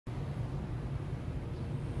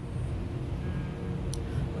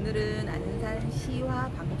오늘은 안산시와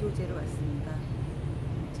방조제로 왔습니다.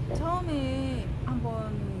 처음에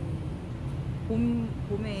한번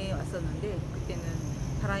봄에 왔었는데 그때는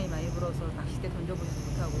바람이 많이 불어서 낚싯대 던져보지도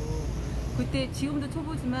못하고, 그때 지금도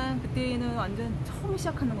초보지만 그때는 완전 처음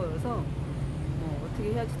시작하는 거여서 어떻게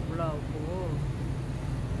해야 할지도 몰라갖고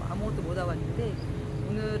아무것도 못하고 왔는데,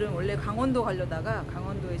 오늘은 원래 강원도 가려다가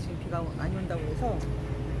강원도에 지금 비가 많이 온다고 해서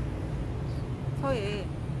서해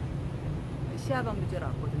시야방조제로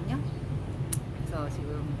왔거든요. 그래서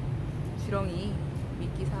지금 지렁이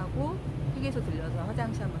미끼 사고 휴게소 들려서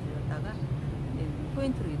화장실 한번 들렸다가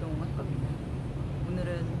포인트로 이동할 겁니다.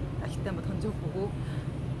 오늘은 낚싯대 한번 던져보고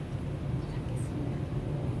잡겠습니다.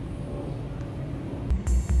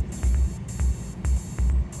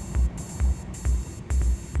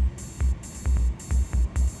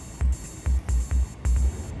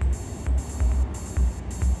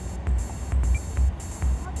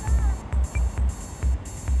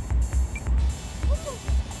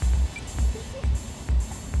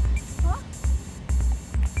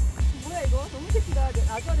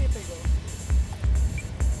 아줘야 되겠다 이거.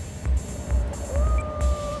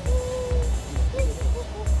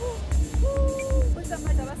 벌써 한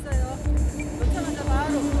마리 잡았어요. 놓자마자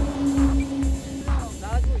바로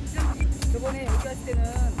나와주고 있죠. 저번에 여기 왔을 때는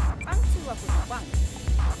빵 치고 갔거든요. 빵.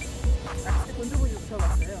 낚싯대 던져보지 못하고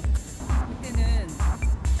왔어요. 그때는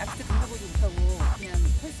낚싯대 던져보지 못하고 그냥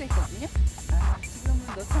펄스했거든요. 지금은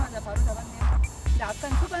넣자마자 바로 잡았네요. 근데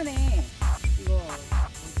아까 초반에 이거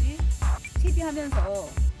뭐지? TV 하면서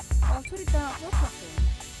초리따 뿌렸었어요.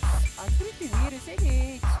 초리대 위에를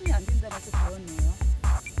세게 치면 안 된다고 해서 배웠네요.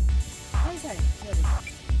 살살 해야 되죠.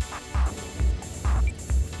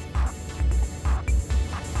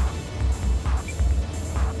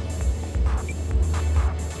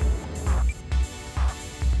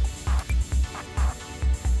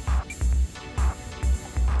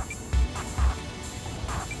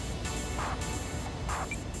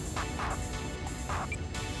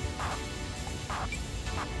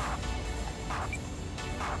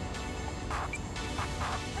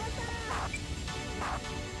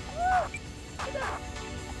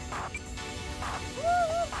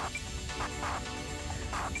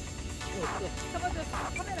 잡아줘,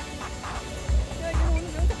 카메라. 야, 이거 오늘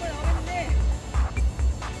영상권 나오겠는데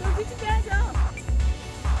그럼 뒤집게 하죠.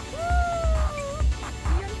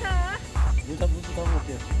 이연타 물도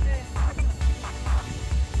담아볼게요. 네, 잠깐만.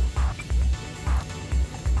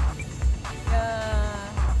 야,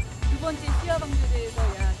 두 번째 시야방조제에서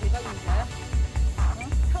야 대박입니다.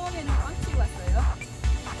 처음에는 꽝 치고 왔어요.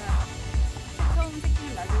 자, 처음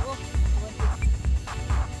새끼는 놔주고 두 번째.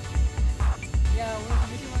 야, 오늘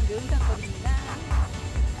점심은 매운탕거리입니다.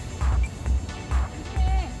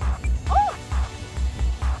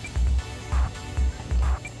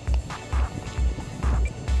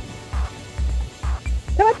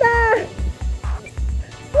 잡았다!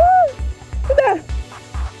 우! 크다!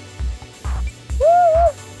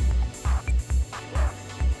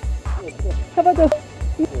 잡아줘.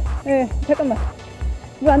 네, 잠깐만.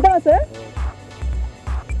 물 안 담았어요?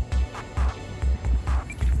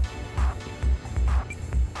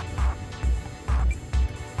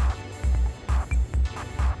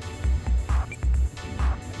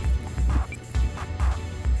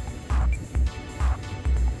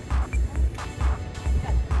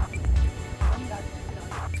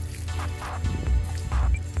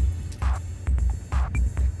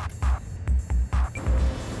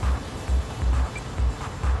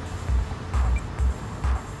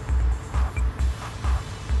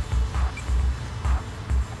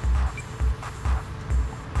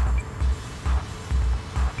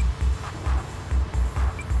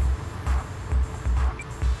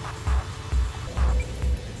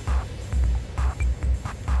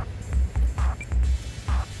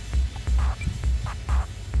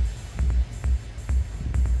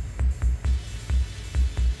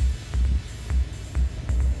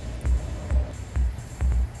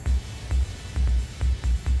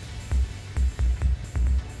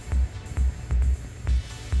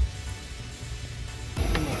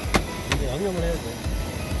 양념을 해야 돼.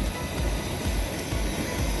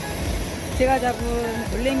 제가 잡은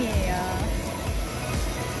노래미예요.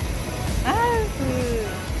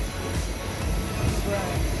 뭐야,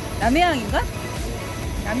 남해항인가?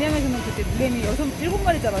 남해항에서는 그때 노래미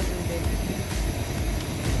 7마리 잡았었는데.